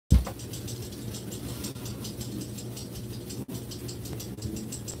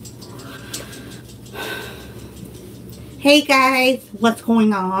Hey guys, what's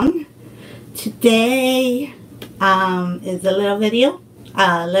going on? Today is a little video,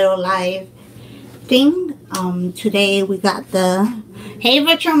 a little live thing. Today we got hey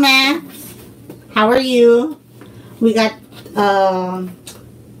Virtual Max, how are you? We got a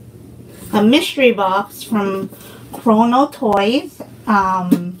mystery box from Chronotoys.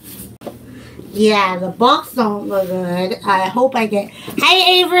 Yeah, the box don't look good. I hope I get... Hi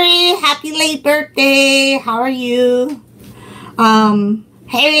Avery, happy late birthday. How are you?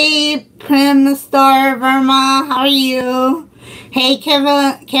 Hey Prim Star Verma, how are you? Hey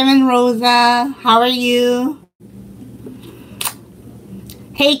Kevin Rosa, how are you?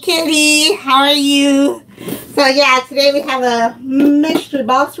 Hey Kitty, how are you? So yeah, today we have a mystery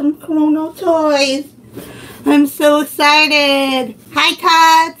box from Chronotoys. I'm so excited. Hi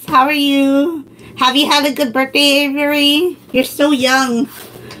Tots, how are you? Have you had a good birthday, Avery? You're so young.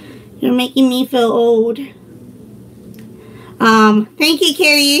 You're making me feel old. Thank you,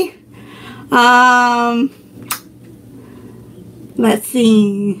 Kitty. Let's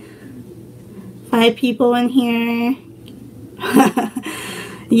see. 5 people in here.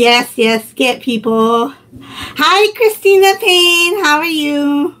 Yes, get people. Hi, Christina Payne. How are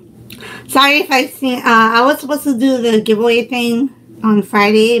you? Sorry if I was supposed to do the giveaway thing on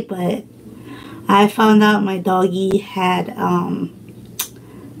Friday, but I found out my doggy had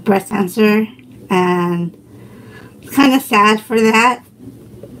breast cancer, and it's kind of sad for that.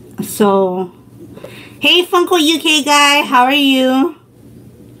 So, hey Funko UK guy, how are you?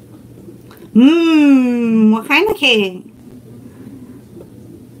 What kind of cake?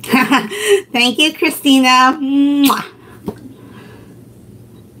 Thank you, Christina. Mwah.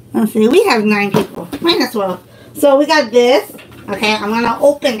 Let's see, we have 9 people. Might as well. So we got this. Okay, I'm gonna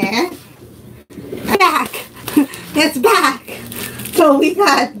open it. Back. It's back. So we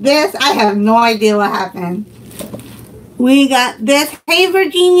got this. I have no idea what happened. We got this. Hey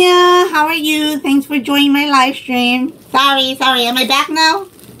Virginia, how are you? Thanks for joining my live stream. Sorry. Am I back now?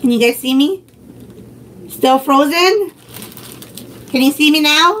 Can you guys see me? Still frozen? Can you see me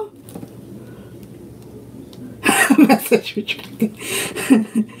now? Message retracted.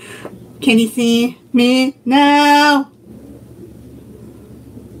 Can you see me now?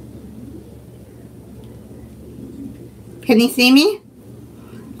 Can you see me?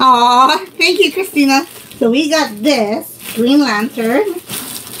 Aw, thank you, Christina. So we got this Green Lantern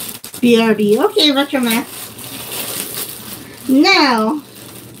BRB. Okay, Retro Max. Now,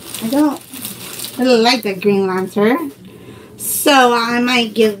 I don't really like the Green Lantern, so I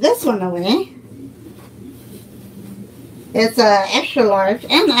might give this one away. It's a extra large,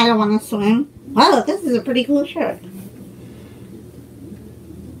 and I don't want to swim. Wow, this is a pretty cool shirt.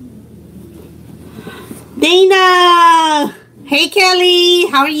 Dana! Hey Kelly,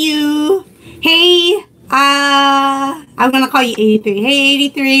 how are you? Hey, I'm gonna call you 83. Hey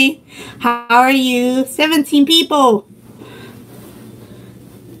 83, how are you? 17 people.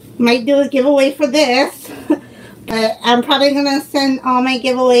 Might do a giveaway for this, but I'm probably gonna send all my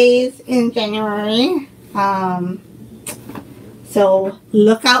giveaways in January. So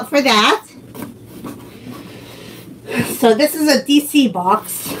look out for that. So this is a DC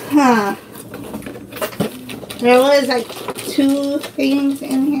box. There was like 2 things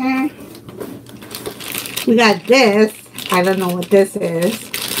in here. We got this. I don't know what this is.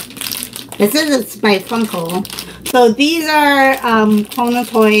 This is it's by Funko. So these are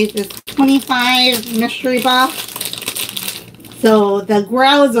Chronotoys. It's 25 mystery box. So the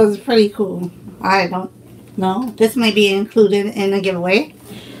growls was pretty cool. I don't know. This might be included in a giveaway.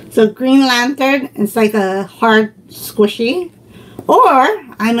 So Green Lantern, it's like a hard squishy. Or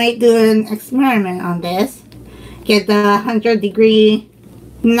I might do an experiment on this. Get the 100-degree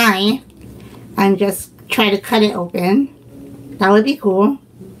knife and just try to cut it open. That would be cool.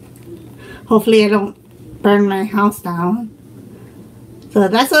 Hopefully I don't burn my house down. So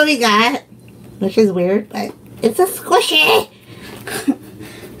that's what we got, which is weird, but it's a squishy.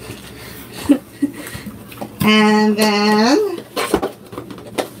 And then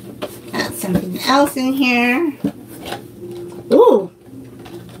got something else in here. Ooh,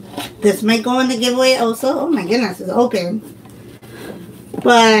 this might go in the giveaway also. Oh my goodness, it's open.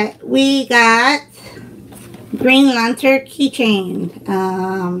 But we got Green Lantern keychain,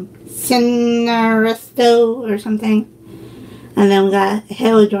 Cineristo or something, and then we got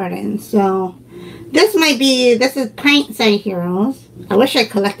Hale Jordan. So this might be, this is Pint Side Heroes. I wish I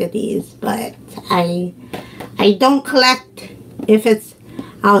collected these, but I don't collect. If it's,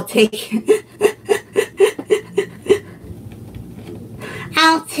 I'll take it.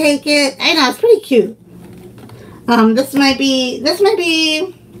 I'll take it. I know, it's pretty cute. This might be,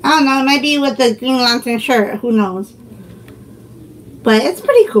 I don't know, it might be with the Green Lantern shirt. Who knows? But it's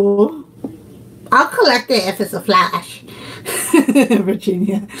pretty cool. I'll collect it if it's a Flash.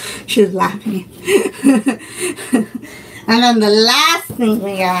 Virginia, she's laughing. And then the last thing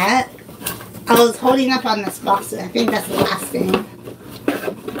we got, I was holding up on this box. I think that's the last thing.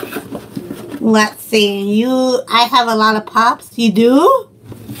 Let's see. I have a lot of pops. You do?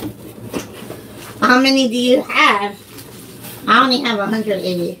 How many do you have? I only have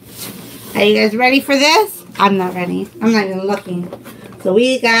 180. Are you guys ready for this? I'm not ready. I'm not even looking. So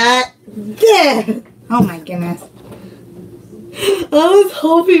we got this. Oh my goodness. I was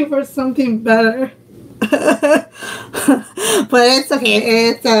hoping for something better. But it's okay.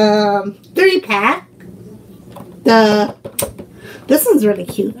 It's a 3-pack. This one's really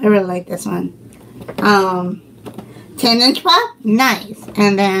cute. I really like this one. 10-inch pop. Nice.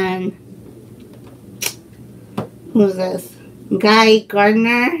 And then who's this? Guy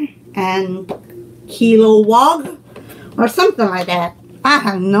Gardner and Kilo Wog or something like that. I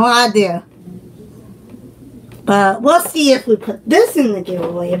have no idea. But we'll see if we put this in the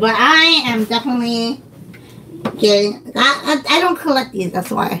giveaway. But I am definitely getting... I don't collect these, that's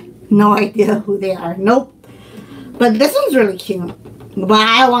why. No idea who they are. Nope. But this one's really cute. But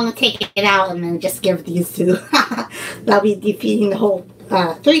I want to take it out and then just give these two. That'll be defeating the whole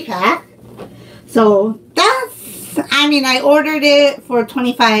 3-pack. So that's... I mean, I ordered it for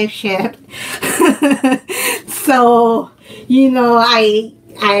 $25 shipped. So, you know, I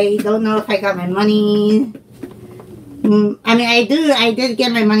don't know if I got my money... I mean, I did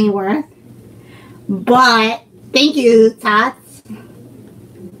get my money worth. But, thank you, Tots.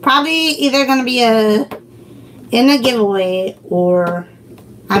 Probably either going to be in a giveaway, or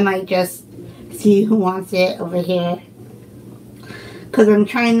I might just see who wants it over here. Because I'm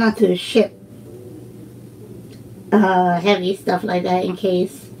trying not to ship heavy stuff like that in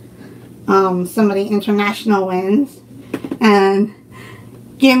case somebody international wins. And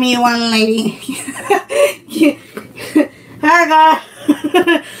give me one, lady. Hi,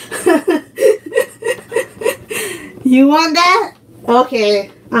 you want that?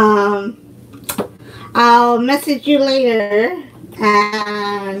 Okay. I'll message you later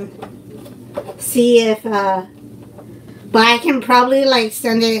and see if but I can probably like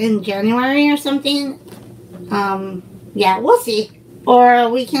send it in January or something. Yeah, we'll see. Or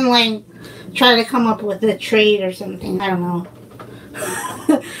we can like try to come up with a trade or something. I don't know.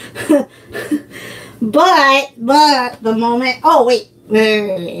 But the moment... Oh, wait.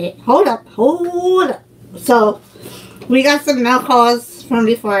 Hold up. So, we got some mail calls from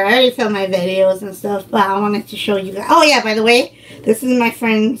before. I already filmed my videos and stuff, but I wanted to show you guys. Oh, yeah, by the way, this is my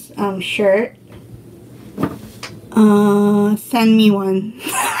friend's shirt. Send me one.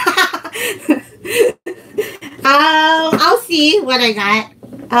 I'll see what I got.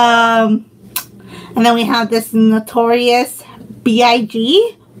 And then we have this Notorious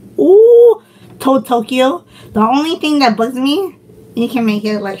B.I.G. Ooh, Toad Tokyo. The only thing that bugs me, you can make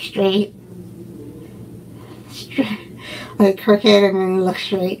it like straight. Like crooked and then look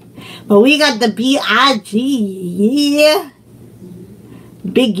straight. But we got the B.I.G. Yeah.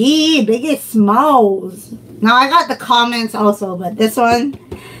 Biggie Smalls. Now I got the comments also, but this one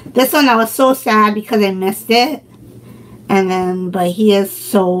I was so sad because I missed it. And then, but he is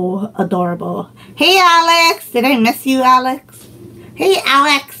so adorable. Hey, Alex. Did I miss you, Alex? Hey,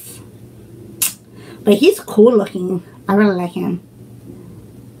 Alex. But he's cool looking. I really like him.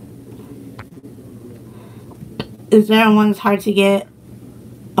 Is there one's hard to get,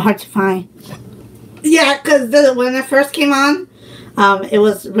 hard to find? Yeah, because when it first came on, it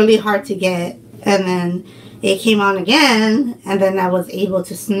was really hard to get. And then it came on again, and then I was able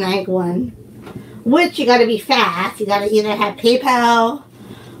to snag one. Which you gotta be fast. You gotta either have PayPal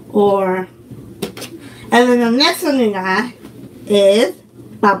or... And then the next one we got is...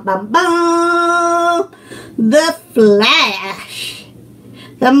 Bum, bum, bum, the Flash.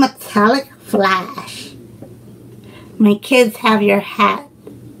 The metallic Flash. My kids have your hat,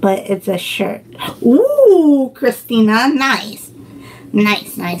 but it's a shirt. Ooh, Christina. Nice.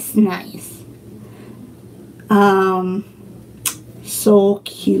 Nice. So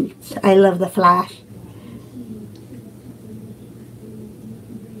cute. I love the Flash.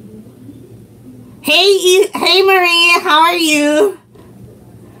 Hey Marie, how are you?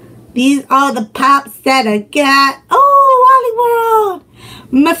 These are the pops that I got. Oh, Wally World,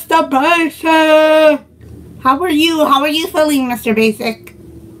 Mr. Basic. How are you? How are you feeling, Mr. Basic?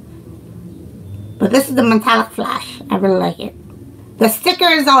 But this is the metallic Flash. I really like it. The sticker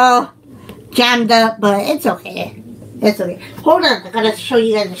is all jammed up, but it's okay. It's okay. Hold on, I gotta show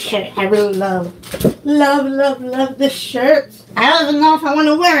you guys the shirt. I really love this shirt. I don't even know if I want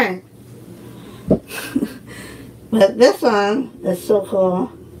to wear it. But this one is so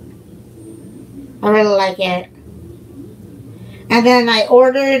cool. I really like it. And then I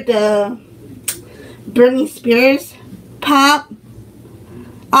ordered the Britney Spears pop.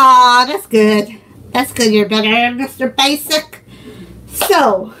 Aw, that's good. That's good. You're better, Mr. Basic.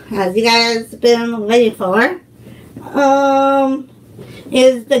 So, as you guys have been waiting for,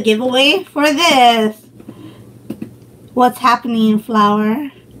 is the giveaway for this. What's happening,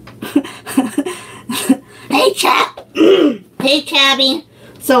 Flower? Hey, Chap. Hey, Chabby.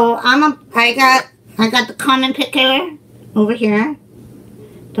 So I got the common picker over here.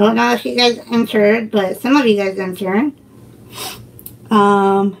 Don't know if you guys entered, but some of you guys entered.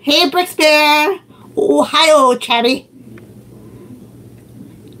 Hey, Bricks Bear. Oh, hi, old Chabby.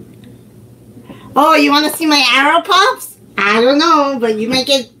 Oh, you want to see my arrow pops? I don't know, but you might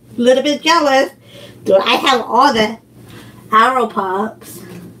get a little bit jealous. Dude, I have all the arrow pops.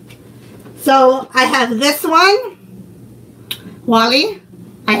 So, I have this one, Wally.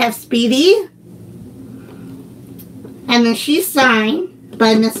 I have Speedy. And then she's signed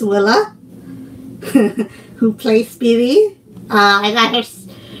by Miss Willa, who plays Speedy. I got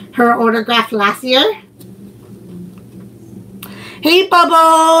her autograph last year. Hey,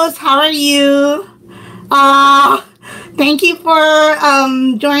 Bubbles, how are you? Thank you for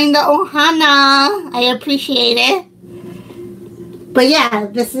joining the Ohana. I appreciate it. But yeah,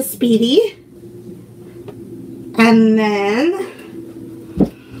 this is Speedy. And then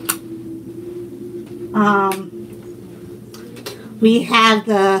we have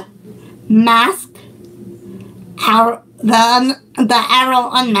the mask, the Arrow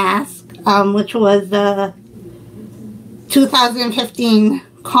Unmasked, which was the 2015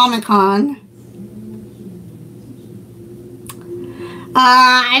 Comic-Con.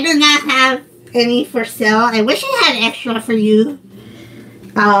 I did not have any for sale. I wish I had extra for you,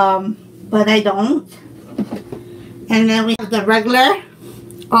 but I don't. And then we have the regular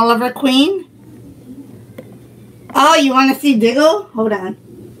Oliver Queen. Oh, you want to see Diggle? Hold on.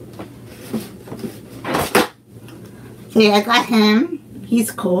 So yeah, I got him.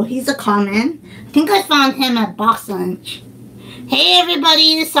 He's cool. He's a common. I think I found him at Box Lunch. Hey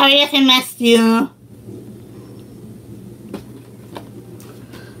everybody, sorry if I missed you.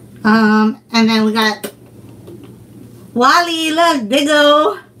 And then we got Wally, look,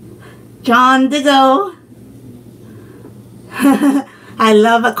 Diggo. John Diggo. I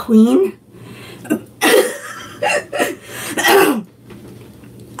love a queen.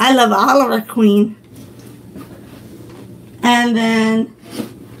 I love Oliver Queen. And then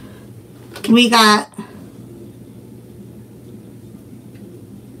we got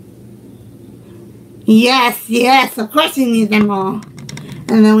yes, of course you need them all.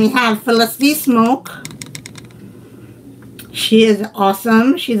 And then we have Felicity Smoke. She is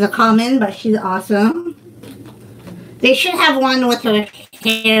awesome. She's a common, but she's awesome. They should have one with her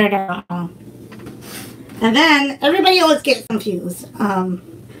hair down. And then everybody always gets confused.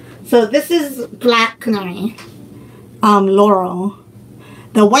 So this is Black Canary, Laurel.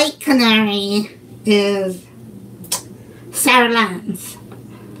 The White Canary is Sarah Lance.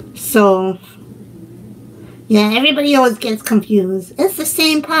 So yeah, everybody always gets confused. It's the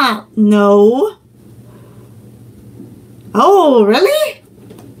same pop. No. Oh, really?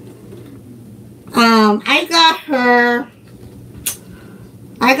 I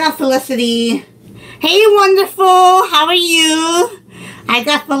got Felicity. Hey, wonderful. How are you? I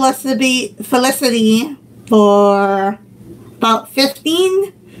got Felicity for about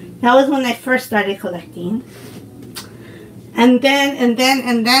 15. That was when I first started collecting. And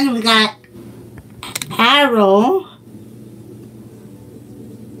then we got Arrow.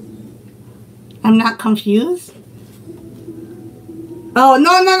 I'm not confused. Oh,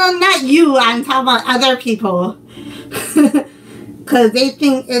 no, not you. I'm talking about other people. Because they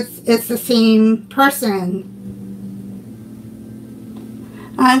think it's the same person.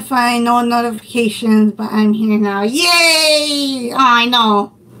 I'm fine. No notifications, but I'm here now. Yay! Oh, I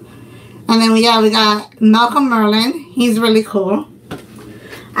know. And then we got Malcolm Merlin. He's really cool.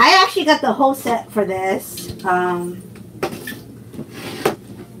 I actually got the whole set for this.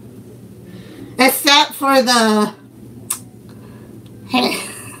 Except for the...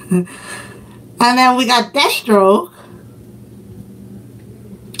 and then we got Deathstroke,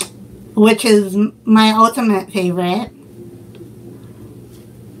 which is my ultimate favorite.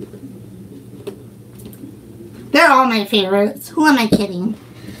 They're all my favorites. Who am I kidding?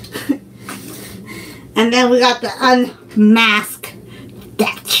 And then we got the unmasked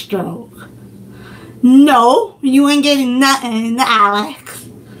Deathstroke. No, you ain't getting nothing, Alex.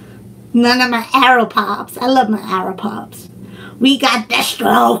 None of my Arrow Pops. I love my Arrow Pops. We got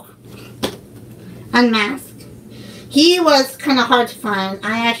Deathstroke. Unmasked. He was kind of hard to find.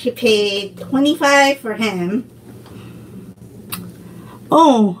 I actually paid $25 for him.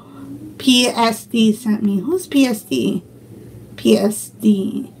 Oh, PSD sent me. Who's PSD?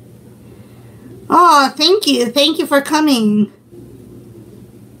 PSD. Oh, thank you. Thank you for coming.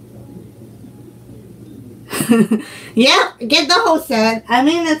 Yeah, get the whole set. I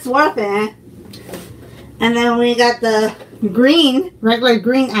mean, it's worth it. And then we got the green, regular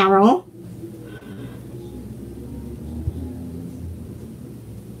green arrow.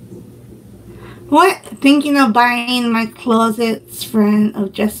 What? Thinking of buying my closet's friend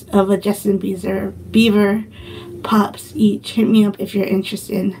of a Justin Bieber pops each. Hit me up if you're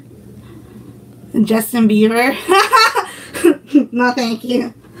interested. Justin Bieber? No, thank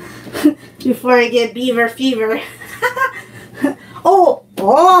you. Before I get beaver fever. Oh,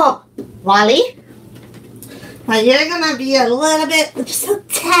 Wally. Now you're gonna be a little bit, just a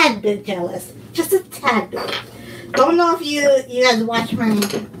tad bit jealous. Just a tad bit. Don't know if you guys watch my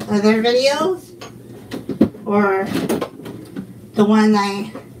other videos or the one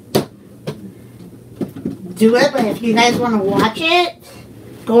I do it, but if you guys want to watch it,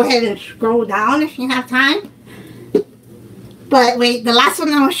 go ahead and scroll down if you have time. But wait, the last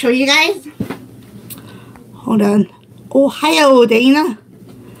one I will show you guys. Hold on. Ohio, Dana.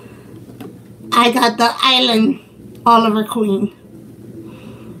 I got the Island Oliver Queen.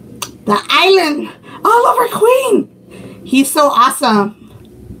 The Island Oliver Queen. He's so awesome.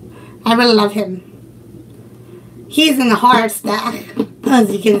 I really love him. He's in the hard stack,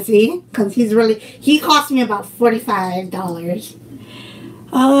 as you can see, because he cost me about $45.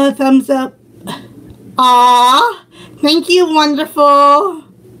 Thumbs up. Aw, thank you, wonderful.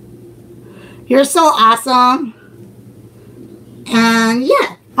 You're so awesome. And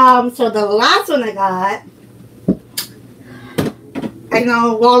yeah, so the last one I got, I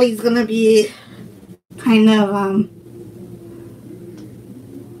know Wally's gonna be kind of,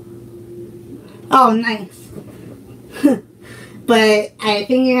 oh, nice. But I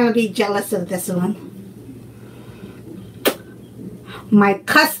think you're gonna be jealous of this one. My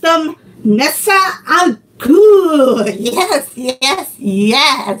custom Nessa Agu. Yes, yes,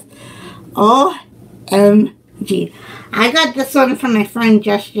 yes. OMG. I got this one from my friend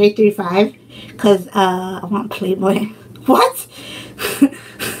Josh J35 because I want Playboy. What?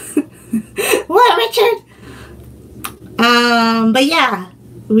 What, Richard? But yeah,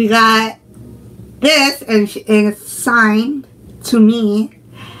 we got this and it's signed to me.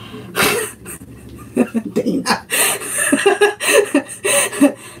 Dana.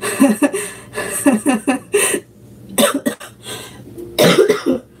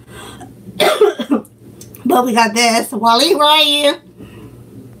 But we got this. Wally, where are you?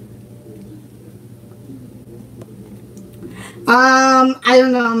 I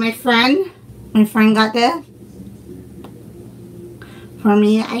don't know. My friend got this for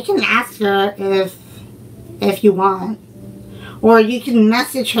me. I can ask her if you want, or you can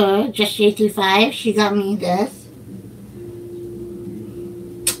message her. Just J35. She got me this,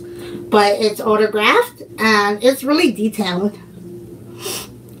 but it's autographed and it's really detailed.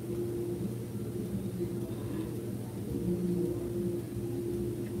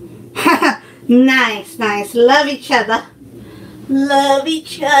 Nice, nice. Love each other. Love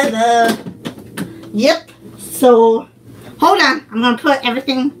each other. Yep. So, hold on. I'm going to put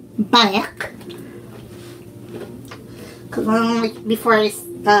everything back. Because I don't want to, before I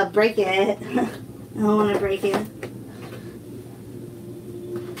break it. I don't want to break it.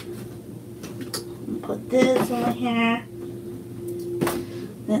 Put this over here.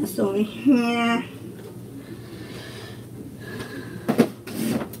 This over here.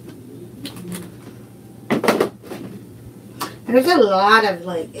 There's a lot of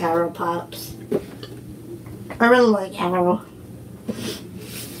like Arrow pops. I really like Arrow.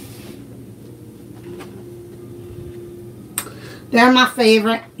 They're my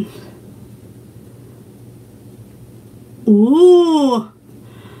favorite. Ooh.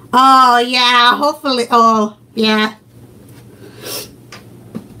 Oh yeah, hopefully. Oh yeah.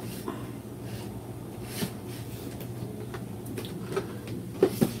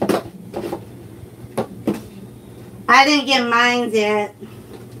 I didn't get mine yet.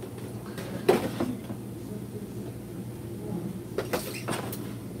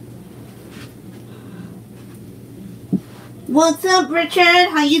 What's up, Richard?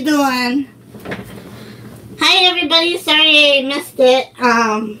 How you doing? Hi, everybody. Sorry I missed it.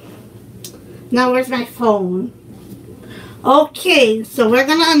 Now where's my phone? Okay, so we're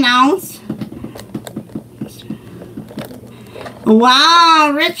gonna announce.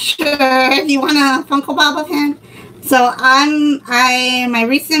 Wow, Richard, you want a Funko Pop of him? So my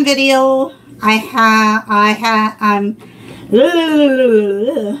recent video,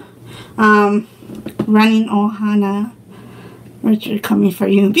 running Ohana. Richard coming for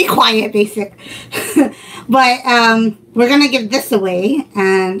you. Be quiet, basic. But we're gonna give this away,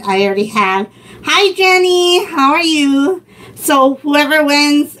 and I already have. Hi, Jenny. How are you? So whoever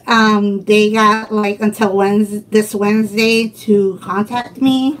wins, they got like until this Wednesday to contact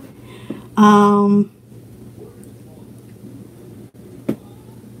me.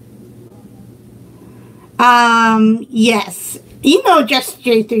 Yes. You know, just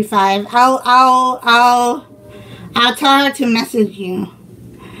J35. I'll tell her to message you.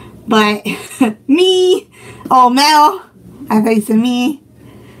 But me, oh Mel, I think it's me.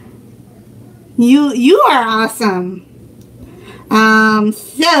 You are awesome.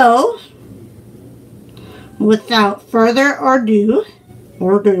 So without further ado,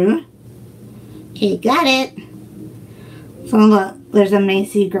 okay, got it. So look, there's a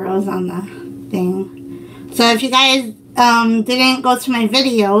Macy Girls on the thing. So if you guys didn't go to my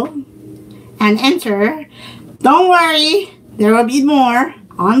video and enter, don't worry, there will be more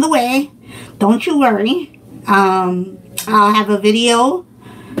on the way. Don't you worry. I'll have a video.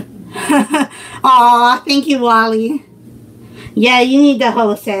 Aw, thank you, Wally. Yeah, you need to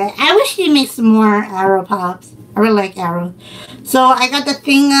host it. I wish you make some more arrow pops. I really like arrows. So I got the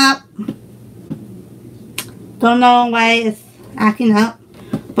thing up. Don't know why it's acting up.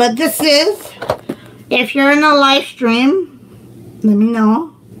 But this is, if you're in a live stream, let me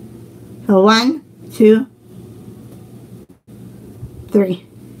know. So 1, 2, 3.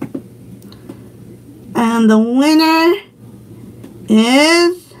 And the winner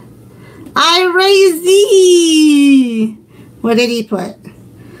is Irazy. What did he put?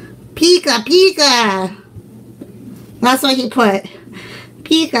 Pika Pika. That's what he put.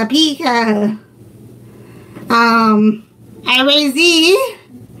 Pika Pika. Irazy,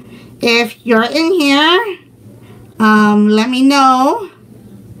 if you're in here, let me know.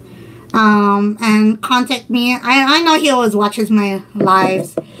 And contact me. I know he always watches my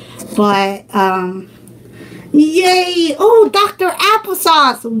lives, but yay! Oh, Dr.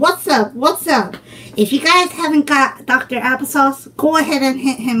 Applesauce, what's up? What's up? If you guys haven't got Dr. Applesauce, go ahead and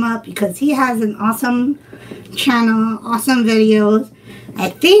hit him up because he has an awesome channel, awesome videos.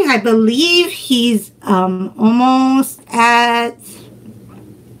 I believe he's almost at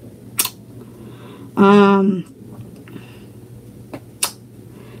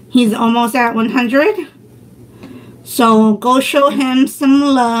he's almost at 100. So go show him some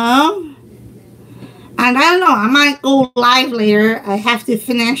love. And I don't know, I might go live later. I have to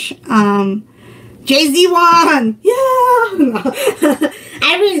finish JZ1. Yeah.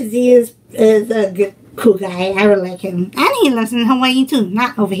 Irazy is a good, cool guy. I really like him. And he lives in Hawaii too.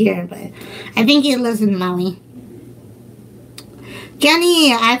 Not over here, but I think he lives in Maui.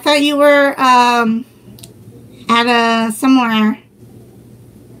 Jenny, I thought you were at somewhere.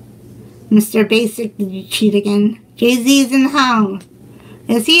 Mr. Basic, did you cheat again? Jay-Z's in the house.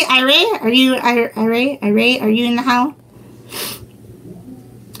 Is he Iray? Are you Iray? Are you in the house?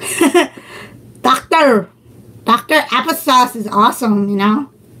 Dr. Applesauce is awesome, you know.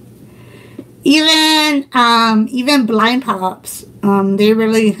 Even Blind Pops, they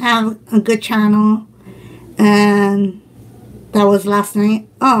really have a good channel, and that was last night.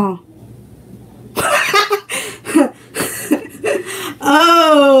 Oh.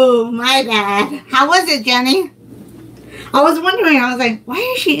 Oh, my bad. How was it, Jenny? I was wondering, I was like, why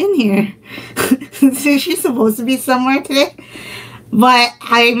is she in here? Is she supposed to be somewhere today? But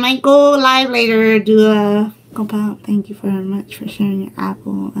I might go live later, do a Gopal, thank you very much for sharing your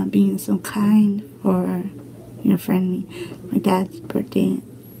apple and being so kind for your friend. My dad's birthday.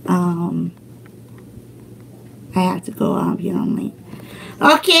 I have to go, I'll be on late.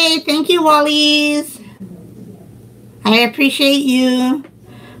 Okay, thank you, Wallies. I appreciate you.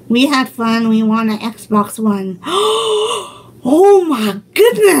 We had fun. We won an Xbox One. Oh my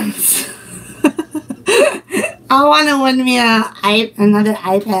goodness. I want to win me another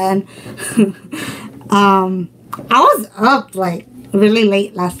iPad. I was up like really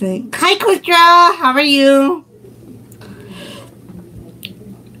late last night. Hi, Kutra. How are you?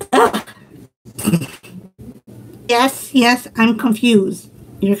 Yes, I'm confused.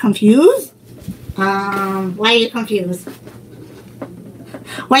 You're confused? Why are you confused?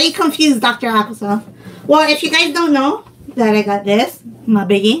 Why are you confused, Dr. Applesauce? Well, if you guys don't know that I got this, my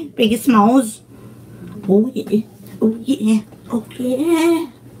Biggie Smalls. Oh yeah, oh yeah, oh yeah.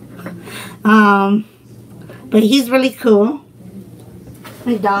 But he's really cool.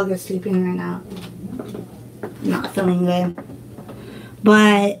 My dog is sleeping right now. Not feeling good.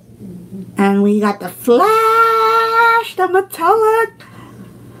 And we got the Flash, the metallic.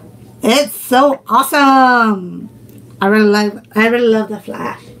 It's so awesome. I really love the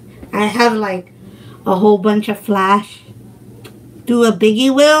Flash. I have like a whole bunch of Flash. Do a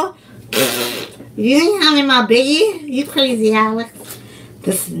biggie wheel. You ain't having my biggie? You crazy, Alex.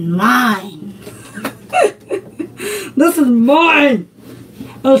 This is mine. This is mine.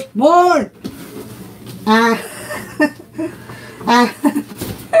 It's mine.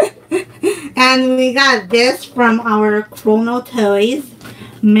 And we got this from our chronotoys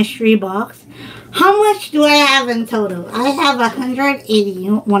mystery box. How much do I have in total? I have 180.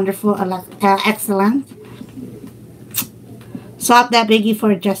 Wonderful, excellent. Swap that biggie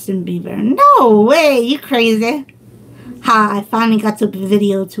for Justin Bieber. No way, you crazy. Ha, I finally got the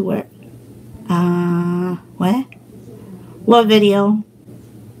video to work. What? What video?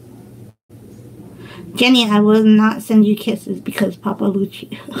 Jenny, I will not send you kisses because Papa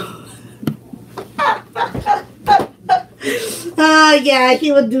Lucci. Yeah,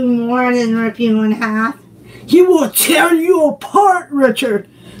 he would do more than rip you in half. He will tear you apart, Richard.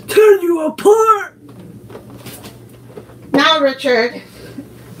 Tear you apart. Now, Richard,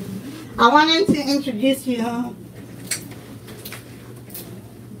 I wanted to introduce you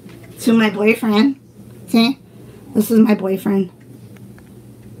to my boyfriend. See? This is my boyfriend.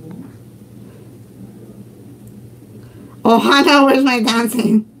 Oh, Hannah, where's my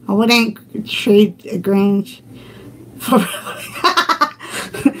dancing? I wouldn't trade a Grange for...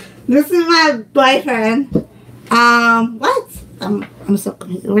 This is my boyfriend. What? I'm so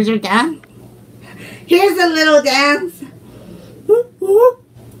confused. Where's your dance? Here's a little dance. Ooh, ooh,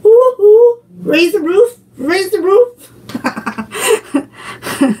 ooh, ooh. Raise the roof. Raise the roof.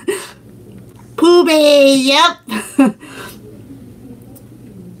 Poobie, yep.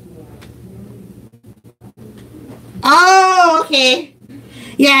 Oh, okay.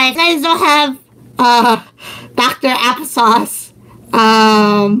 Yeah, you guys don't have Dr. Applesauce.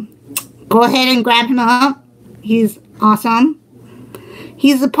 Go ahead and grab him up. He's awesome.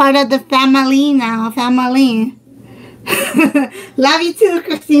 He's a part of the family now. Family. Love you too,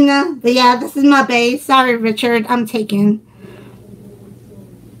 Christina. But yeah, this is my bae. Sorry, Richard. I'm taken.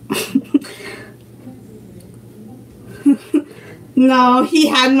 No, he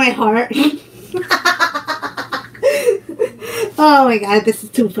had my heart. Oh my god, this is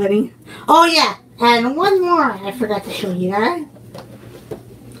too funny. Oh yeah, and one more I forgot to show you that.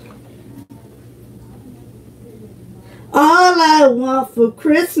 All I want for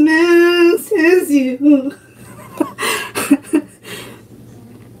Christmas is you.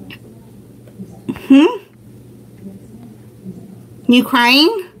 You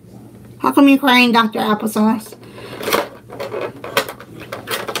crying? How come you crying, Dr. Applesauce?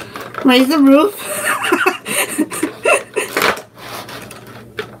 Raise the roof.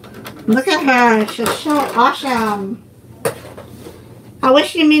 Look at her. She's so awesome. I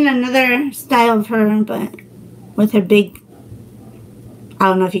wish she made another style of her, but with her big, I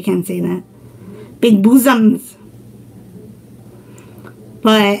don't know if you can say that, big bosoms.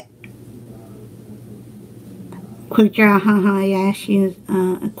 But quick draw, haha, yeah, she's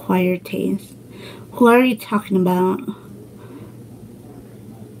acquired taste. Who are you talking about?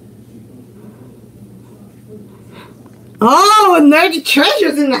 Oh, Nerdy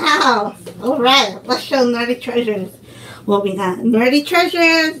Treasures in the house. Alright, let's show Nerdy Treasures what we got. Nerdy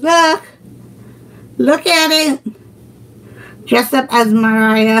Treasures, look. Look at it. Dressed up as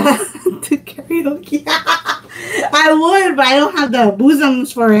Mariah to karaoke. I would, but I don't have the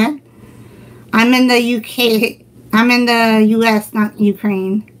bosoms for it. I'm in the UK. I'm in the US, not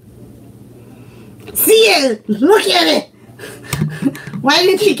Ukraine. See it! Look at it! Why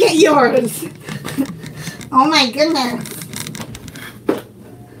didn't you get yours? Oh my goodness.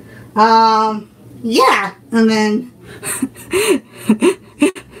 Yeah, and then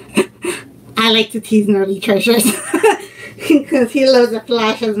I like to tease Nerdy Treasures because he loves the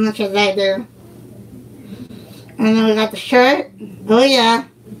Flash as much as I do. And then we got the shirt. Oh yeah.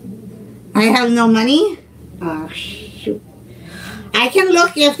 I have no money. Oh shoot. I can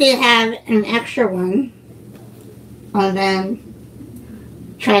look if they have an extra one. And then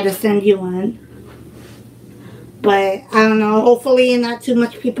try to send you one. But I don't know. Hopefully not too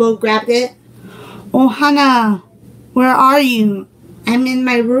much people grabbed it. Oh Hannah, where are you? I'm in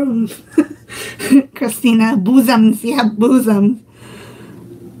my room. Christina, bosoms. You have bosoms.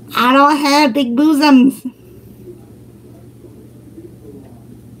 I don't have big bosoms.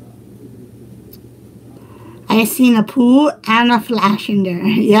 I seen a pool and a Flash in there.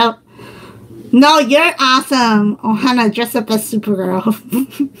 Yep. No, you're awesome. Oh, Hannah, dress up as Supergirl.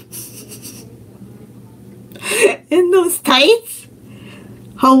 In those tights?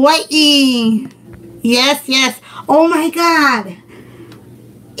 Hawaii. Yes, yes. Oh my god.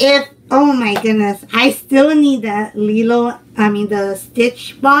 If Oh my goodness. I still need that the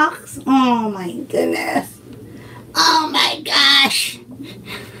Stitch box. Oh my goodness. Oh my gosh.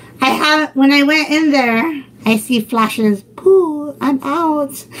 When I went in there, I see flashes. Pooh, I'm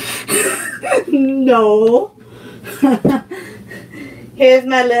out. No. Here's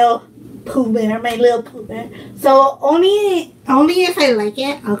my little Pooh Bear, So only if I like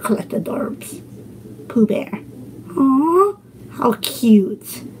it, I'll collect the Dorbs. Pooh Bear. Aww, how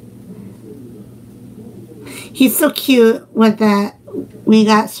cute. He's so cute with that. We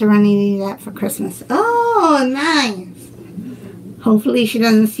got Serenity that for Christmas. Oh, nice. Hopefully she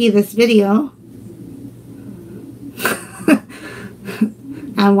doesn't see this video.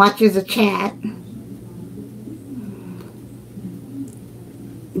 And watches the chat.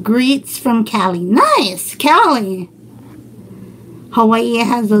 Greets from Cali. Nice, Cali. Hawaii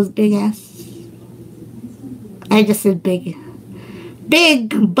has those big ass. I just said big.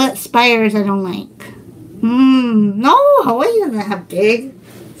 Big butt spiders I don't like. No, Hawaii doesn't have big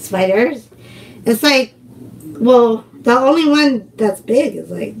spiders. It's like, well, the only one that's big is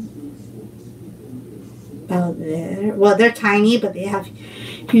like about there. Well, they're tiny, but they have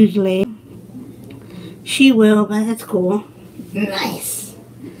huge legs. She will, but it's cool. Nice.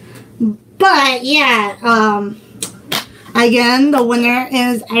 But yeah, again, the winner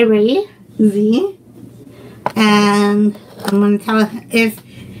is Irie Z, and I'm gonna tell her if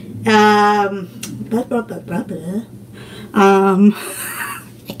I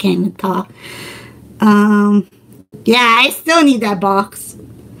can't even talk. Yeah, I still need that box.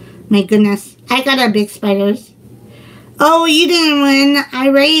 My goodness, I got our big spiders. Oh, you didn't win. I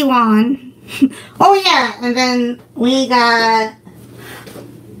already won. Oh yeah, and then we got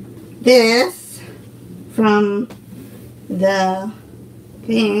this from the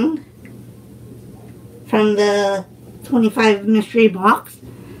thing, from the 25 mystery box.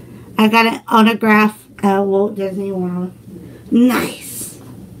 I got an autograph at Walt Disney World. Nice.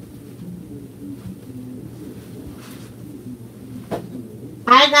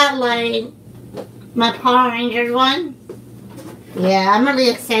 I got like my Power Rangers one. Yeah, I'm really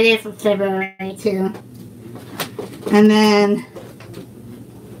excited for February too. And then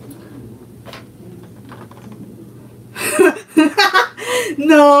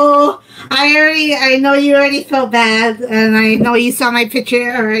no, I know you already felt bad, and I know you saw my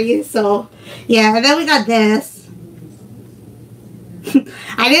picture already, so yeah. And then we got this.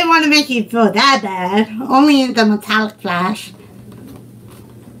 I didn't want to make you feel that bad, only in the metallic flash.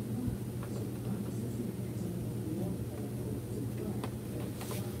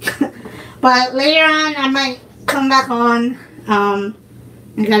 But later on, I might come back on. I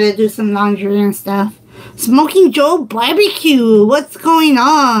gotta do some laundry and stuff. Smoking Joe Barbecue. What's going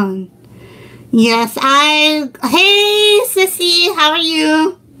on? Yes, hey, Sissy. How are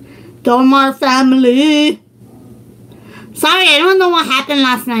you? Domar family. Sorry, I don't know what happened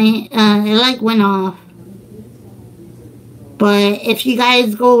last night. It like went off. But if you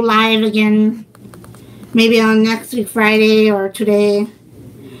guys go live again, maybe on next week Friday or today,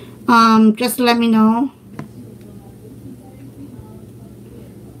 just let me know.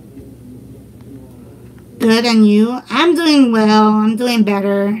 Good, and you? I'm doing well. I'm doing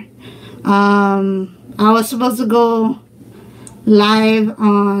better. I was supposed to go live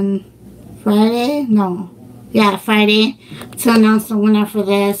on Friday. No. Yeah, Friday to announce the winner for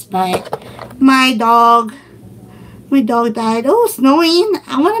this, but my dog died. Oh, snowing.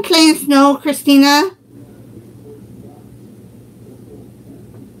 I want to play in snow, Christina.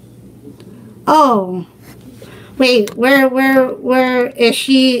 Oh. Wait, where is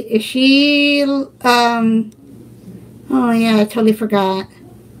she? Is she, oh yeah, I totally forgot.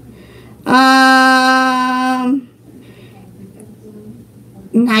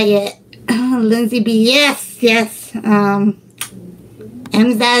 Not yet. Lindsay B, yes.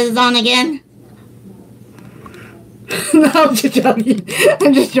 MZAD is on again. No, I'm just joking.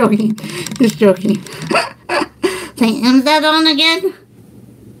 Just joking. Say, MZAD on again?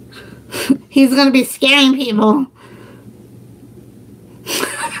 He's gonna be scaring people.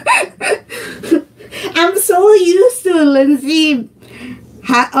 I'm so used to Lindsay.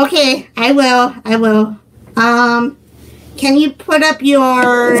 Okay, I will. Can you put up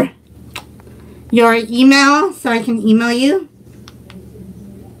your email so I can email you?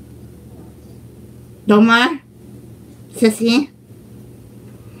 Domar? Sissy?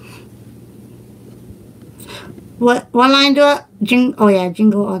 What line do I? Oh yeah,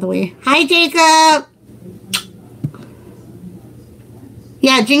 jingle all the way. Hi, Jacob.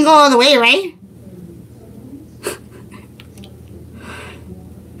 Yeah, jingle all the way, right?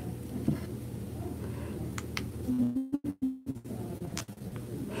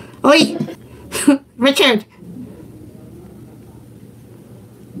 Oh, you Richard.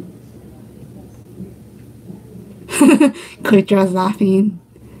 Quick Draw's laughing.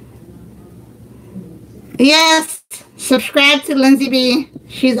 Yes, subscribe to Lindsay B.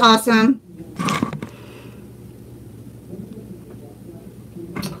 She's awesome.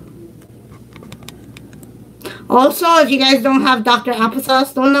 Also, if you guys don't have Dr.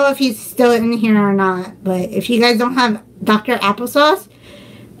 Applesauce, don't know if he's still in here or not, but if you guys don't have Dr. Applesauce,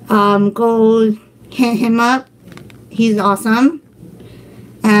 go hit him up. He's awesome.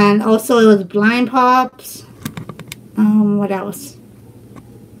 And also it was Blind Pops. What else?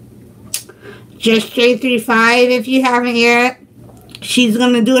 Just J35 if you haven't yet. She's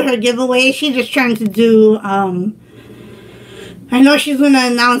gonna do her giveaway. She's just trying to do I know she's gonna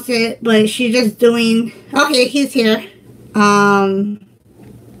announce it, but she's just doing okay, he's here.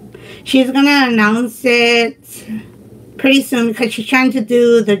 She's gonna announce it pretty soon because she's trying to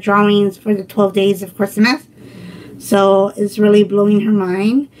do the drawings for the 12 days of Christmas. So it's really blowing her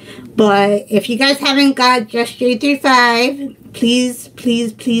mind. But if you guys haven't got Just J35, please,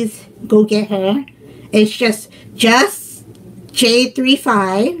 please, please go get her. It's just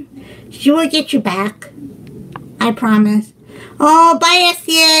J35. She will get you back. I promise. Oh, bye,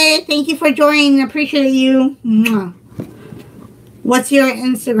 SCA. Thank you for joining. Appreciate you. Mwah. What's your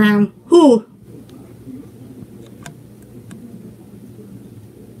Instagram? Who?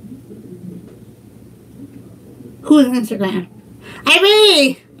 Who's Instagram?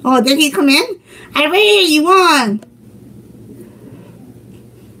 Irene! Oh, did he come in? Irene, you won!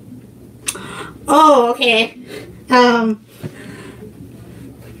 Oh, okay.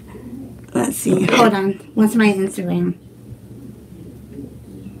 Let's see. Hold on. What's my Instagram?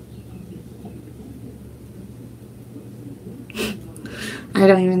 I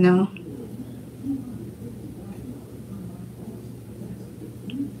don't even know.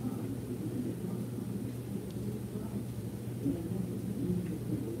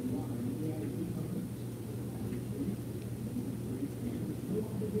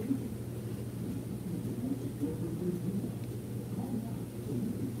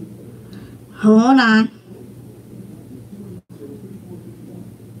 Hold on.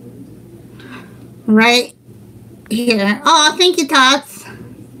 Right here. Oh, thank you, Tots.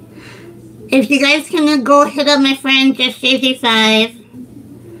 If you guys can go hit up my friend, Just J35.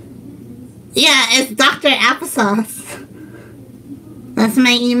 Yeah, it's Dr. Applesauce. That's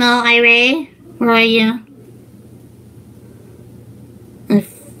my email, Ira. Where are you?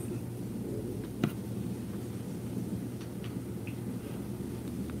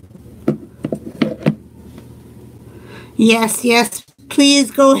 Yes, yes.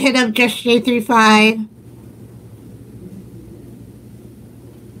 Please go hit up Just J35.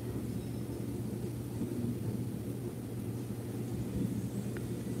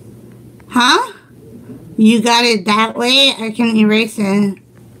 Huh? You got it that way? I can erase it.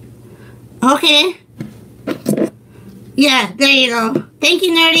 Okay. Yeah, there you go. Thank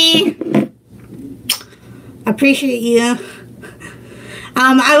you, Nerdy. Appreciate you.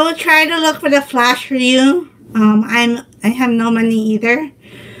 I will try to look for the flash for you. I have no money either,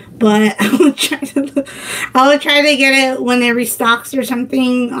 but I will try to get it when it restocks or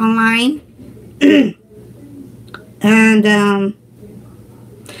something online. And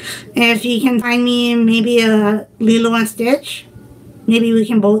if you can find me maybe a Lilo and Stitch, maybe we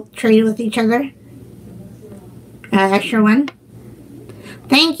can both trade with each other. Extra one.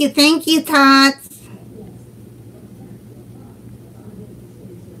 Thank you, Tots.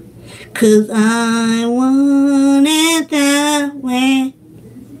 'Cause I want it that way.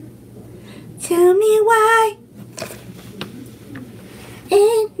 Tell me why.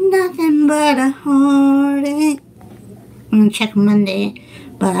 Ain't nothing but a heartache. I'm gonna check Monday,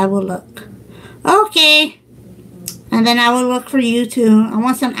 but I will look. Okay. And then I will look for you too. I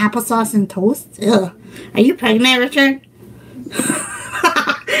want some applesauce and toast. Ugh. Are you pregnant, Richard?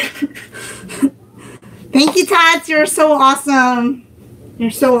 Thank you, Tots. You're so awesome. You're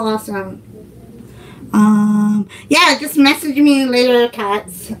so awesome. Yeah, just message me later,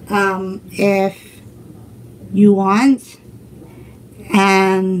 Tots, if you want.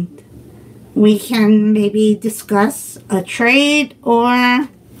 And we can maybe discuss a trade, or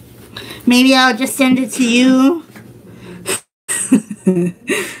maybe I'll just send it to you.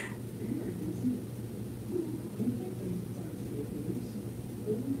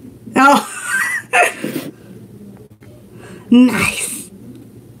 Oh. Nice.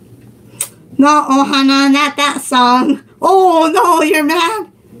 No, Ohana, not that song. Oh, no, you're mad.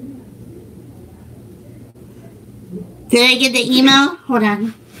 Did I get the email? Hold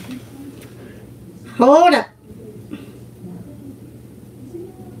on. Hold up.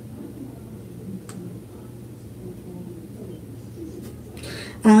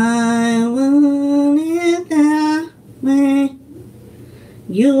 I want it that way.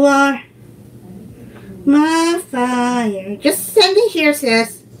 You are my fire. Just send it here,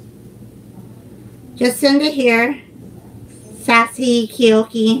 sis. Just send it here. Sassy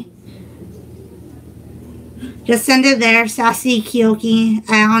Kyoki. Just send it there, Sassy Kyoki,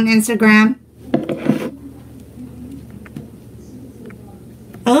 on Instagram.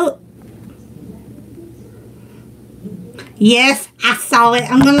 Oh. Yes, I saw it.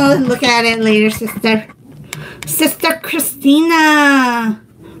 I'm gonna look at it later, sister. Sister Christina.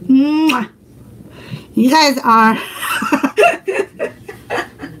 Mwah. You guys are.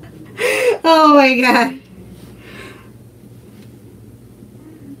 Oh my god.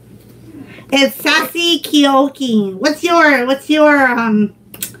 It's Sassy Kyoki. What's your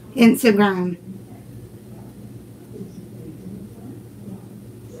Instagram?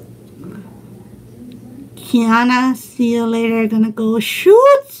 Kiana, see you later. Gonna go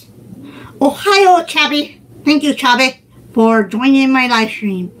shoot. Ohio, Chabby. Thank you, Chabby, for joining my live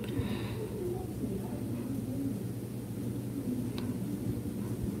stream.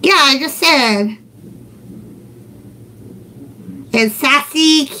 Yeah, I just said. It's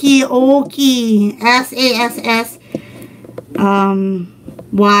Sassy Kyoki.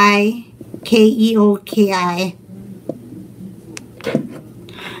 SASSYKEOKI.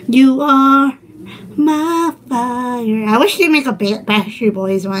 You are my fire. I wish they'd make a Backstreet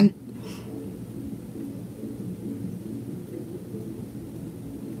Boys one.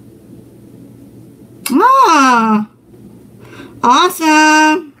 Oh,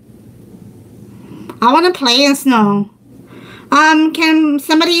 awesome. I want to play in snow. Can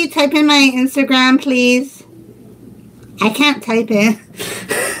somebody type in my Instagram, please? I can't type it.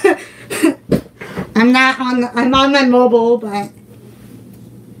 I'm on my mobile, but...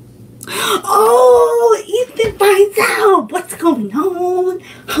 Oh, Ethan finds out what's going on.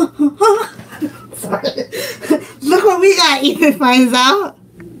 Sorry. Look what we got, Ethan finds out.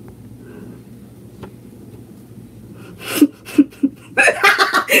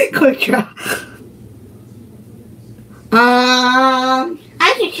 Quick draw.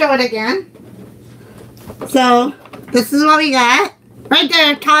 I can show it again. So, this is what we got. Right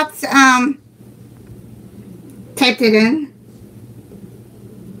there, Tots, typed it in.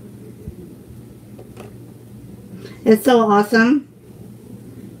 It's so awesome.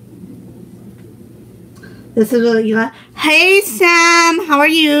 This is what you got. Hey, Sam, how are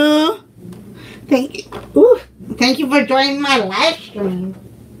you? Thank you. Ooh, thank you for joining my live stream.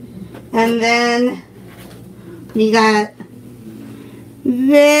 And then we got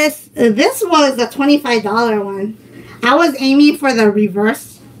this. This was a $25 one. I was aiming for the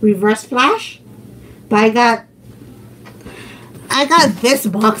reverse flash, but I got this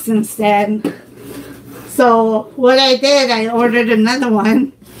box instead. So what I did, I ordered another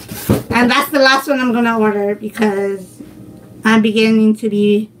one, and that's the last one I'm gonna order because I'm beginning to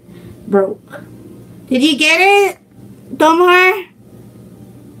be broke. Did you get it, Domar?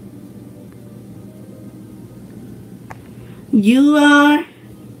 You are.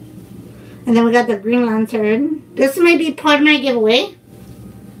 And then we got the Green Lantern. This might be part of my giveaway.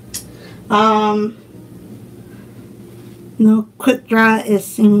 No, Quick Draw is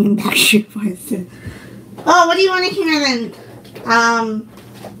singing Backstreet Boys. Oh, what do you want to hear then? And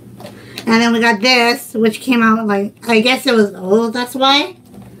then we got this, which came out like, I guess it was old, that's why.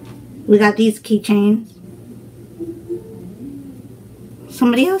 We got these keychains.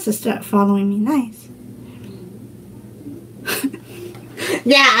 Somebody else has started following me, nice.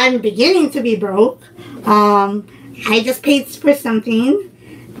 Yeah, I'm beginning to be broke. I just paid for something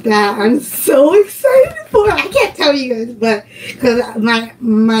that I'm so excited for. I can't tell you guys, but because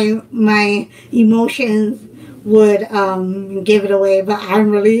my emotions would give it away. But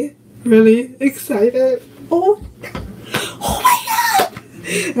I'm really, really excited. Oh my god!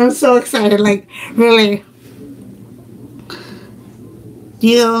 I'm so excited. Like, really.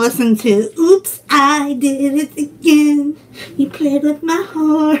 You listen to "Oops, I Did It Again." You played with my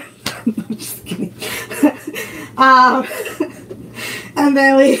heart. I'm just kidding. And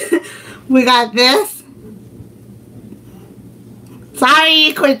then we got this.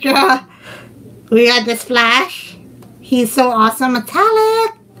 Sorry, Quick Draw. We got this Flash. He's so awesome,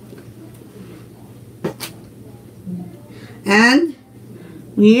 metallic. And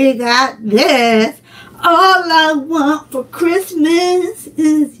we got this. All I want for Christmas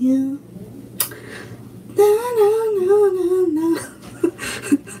is you. No, no, no, no, no.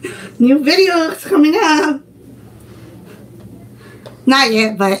 New videos coming up. Not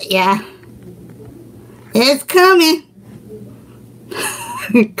yet, but yeah. It's coming.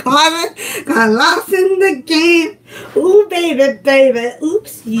 got lost in the game. Ooh, baby, baby.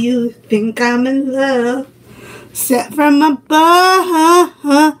 Oops, you think I'm in love. Set from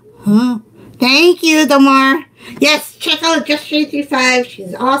above. Thank you, Domar. Yes, check out Just 335.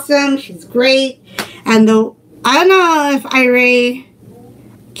 She's awesome. She's great. And I don't know if Ira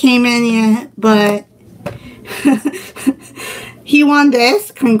came in yet, but he won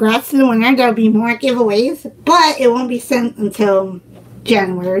this. Congrats to the winner. There'll be more giveaways, but it won't be sent until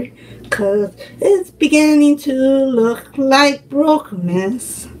January because it's beginning to look like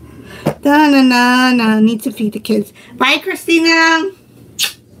Brokenness. Da-na-na-na. Need to feed the kids. Bye, Christina.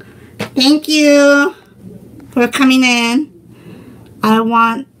 Thank you for coming in. I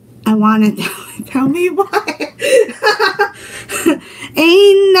want to tell me why.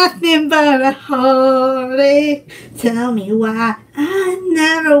 Ain't nothing but a heartache. Tell me why. I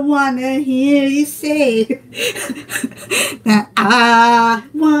never want to hear you say that I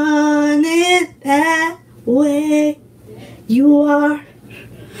want it that way. You are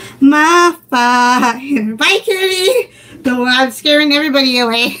my fire. Bye, Kitty. Though I'm scaring everybody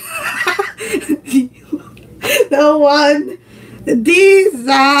away. The one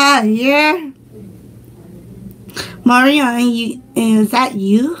desire. Mario, is that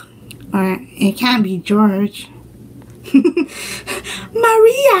you? Or it can't be George. Maria.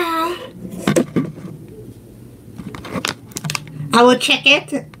 I will check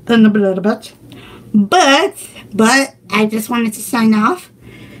it in a little bit. But I just wanted to sign off.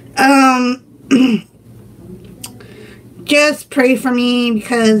 Just pray for me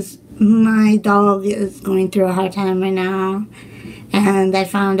because my dog is going through a hard time right now. And I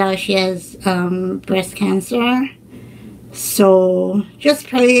found out she has breast cancer. So just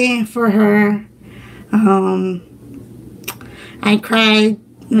pray for her. I cried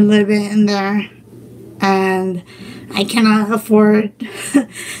a little bit in there. And I cannot afford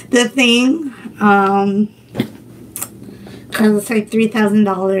the thing. Because it's like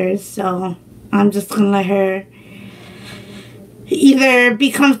 $3,000. So I'm just going to let her either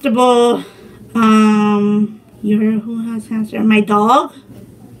be comfortable. Who has cancer? My dog.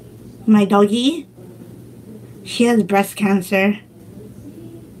 My doggy. She has breast cancer.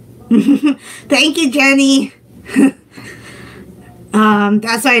 Thank you, Jenny.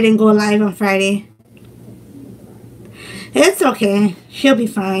 That's why I didn't go live on Friday. It's okay. She'll be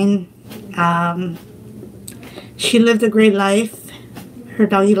fine. She lived a great life. Her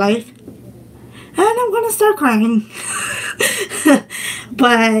doggy life. And I'm gonna start crying.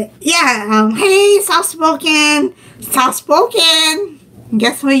 But yeah, hey, soft spoken.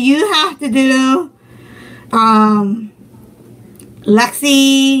 Guess what you have to do? Seven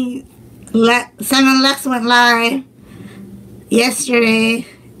Lex went live yesterday,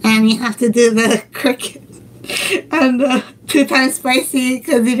 and you have to do the cricket and the 2 times spicy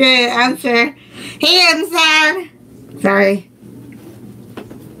because you didn't answer. Hey, I'm sad. Sorry.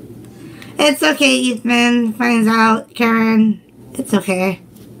 It's okay, Ethan finds out. Karen, it's okay.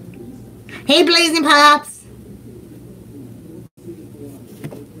 Hey, Blazing Pops.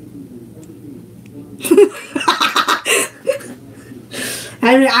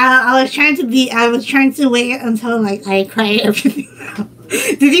 I was trying to wait until like I cried everything out.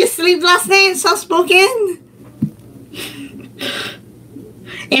 Did you sleep last night, soft spoken?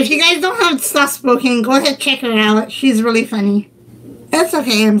 If you guys don't have soft spoken, go ahead check her out. She's really funny. It's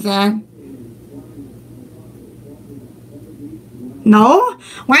okay, I'm sad. No?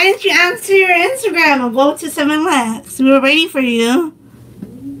 Why didn't you answer your Instagram or go to 7 Lex? We were waiting for you.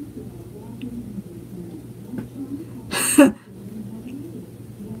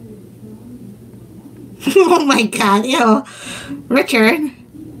 Oh my god, yo. Richard,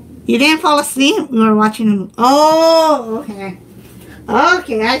 you didn't fall asleep? We were watching him. Oh, okay.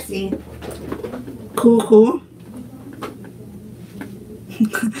 Okay, I see. Cool.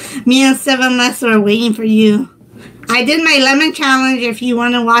 Me and 7 Lex are waiting for you. I did my lemon challenge if you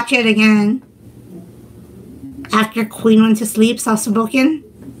want to watch it again. After Queen went to sleep, soft spoken.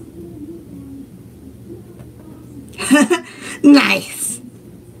 Nice.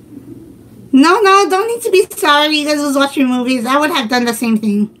 No, don't need to be sorry. You guys was watching movies. I would have done the same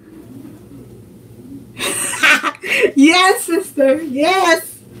thing. Yes, sister.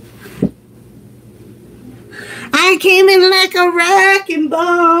 Yes. I came in like a wrecking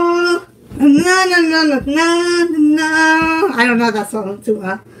ball. No. I don't know that song too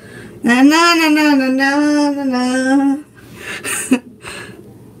well. No.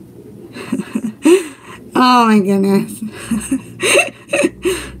 Oh my goodness.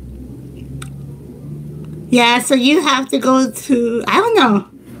 Yeah, so you have to go to, I don't know.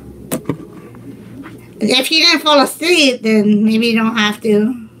 If you didn't fall asleep, then maybe you don't have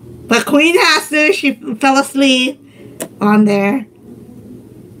to. But Queen has to. She fell asleep on there.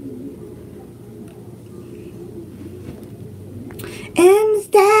 M's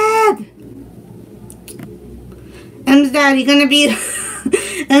dad. M's dad, you gonna be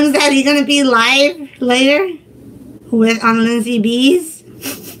M's dad, you gonna be live later with on Lindsay B's?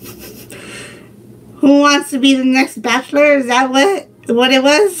 Who wants to be the next bachelor? Is that what it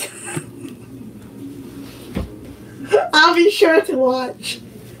was? I'll be sure to watch.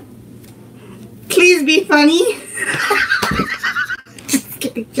 Please be funny.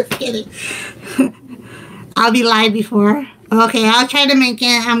 Just kidding. I'll be live before. Okay, I'll try to make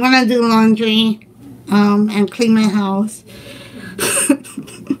it. I'm gonna do laundry and clean my house.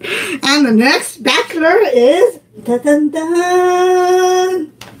 And the next bachelor is dun dun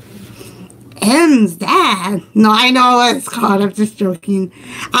dun, M's dad. No, I know what it's called. I'm just joking.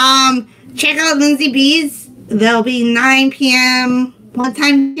 Check out Lindsay B's. They'll be 9 p.m. What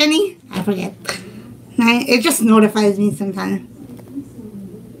time, Jenny? I forget. 9. It just notifies me sometimes.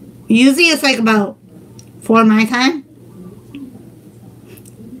 Usually it's like about 4 my time.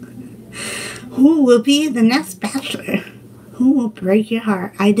 Who will be the next bachelor? Who will break your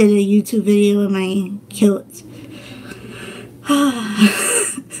heart? I did a YouTube video in my kilt.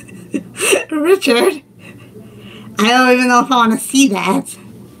 Richard. I don't even know if I want to see that.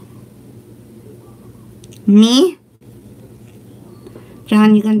 Me?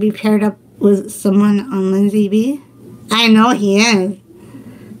 John, you gonna be paired up with someone on Lindsay B? I know he is.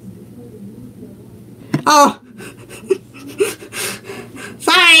 Oh!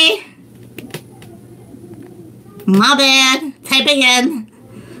 Sorry! My bad. Type again.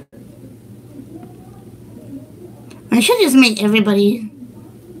 I should just make everybody.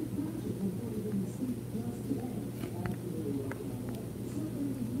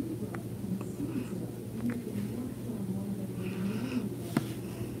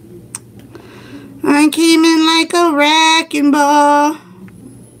 I came in like a wrecking ball.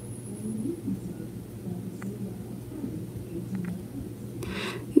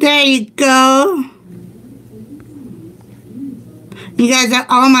 There you go. You guys are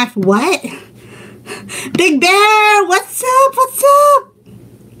all my... What? Big Bear, what's up? What's up?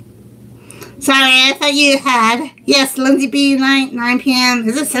 Sorry, I thought you had... Yes, Lindsay B, 9 p.m.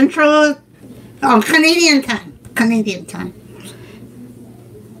 Is it Central? Oh, Canadian time. Canadian time.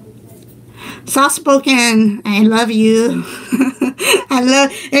 Soft spoken, I love you. I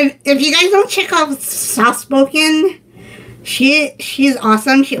love... If you guys don't check out Soft Spoken, she's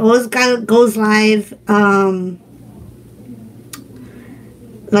awesome. She always goes live...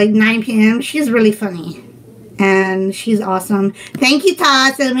 like 9 p.m. She's really funny. And she's awesome. Thank you,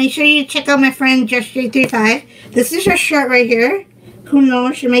 Todd. So make sure you check out my friend JustJ35. This is her shirt right here. Who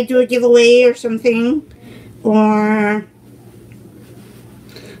knows? She might do a giveaway or something. Or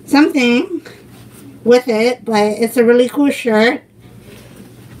something with it. But it's a really cool shirt.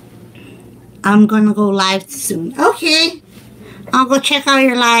 I'm going to go live soon. Okay. I'll go check out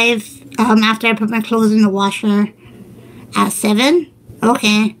your live after I put my clothes in the washer at 7.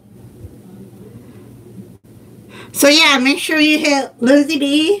 Okay. So yeah, make sure you hit Lindsay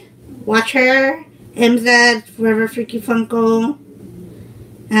B. Watch her. MZ, Forever Freaky Funko.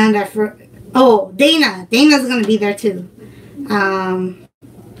 And Dana. Dana's gonna be there too.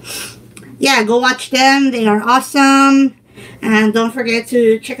 Yeah, go watch them. They are awesome. And don't forget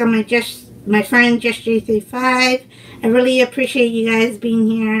to check out my friend JustJ35. I really appreciate you guys being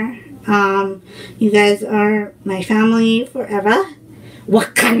here. You guys are my family forever.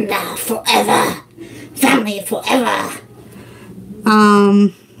 Wakanda forever. Family forever.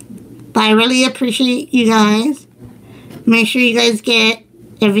 But I really appreciate you guys. Make sure you guys get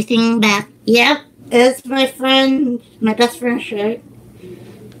everything back. Yep, it's my best friend's shirt.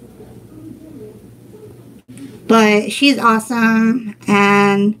 But she's awesome.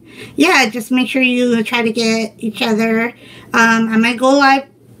 And yeah, just make sure you try to get each other. I might go live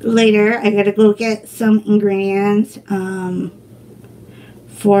later. I gotta go get some ingredients.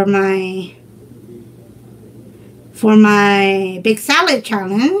 For my big salad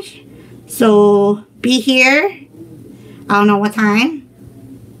challenge. So be here. I don't know what time.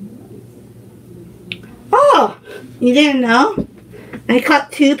 Oh, you didn't know? I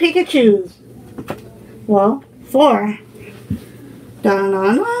caught 2 Pikachus. Well, 4.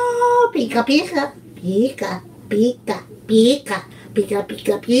 Da-na-na, pika pika, pika, pika, pika, pika,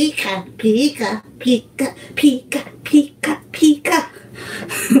 pika, pika, pika, pika, pika, pika, pika.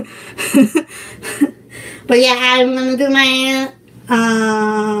 But yeah, I'm gonna do my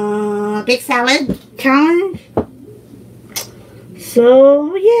big salad challenge.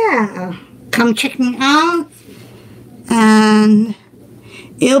 So yeah, come check me out. And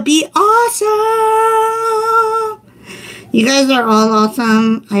it'll be awesome. You guys are all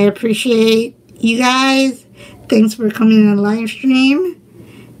awesome. I appreciate you guys. Thanks for coming to the live stream.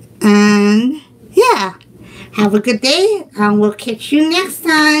 And yeah, have a good day. And we'll catch you next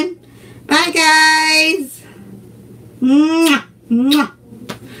time. Bye, guys. Mwah, mwah.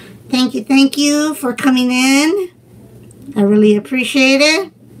 Thank you for coming in. I really appreciate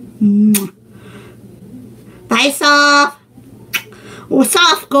it. Mwah. Bye, Soph. Oh,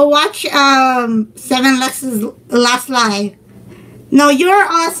 Soph, go watch 7 Lex's last live. No, you're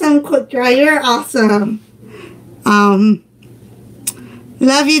awesome, Quitra. You're awesome. Love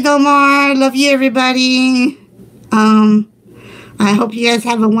you, Domar. Love you, everybody. I hope you guys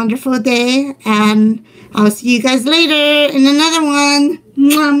have a wonderful day, and I'll see you guys later in another one.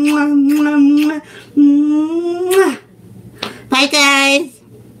 Mwah, mwah, mwah, mwah. Bye, guys.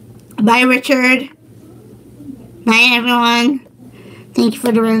 Bye, Richard. Bye, everyone. Thank you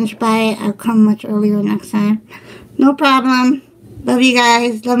for the range. Bye. I'll come much earlier next time. No problem. Love you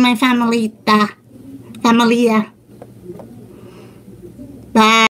guys. Love my family. Familia. Bye.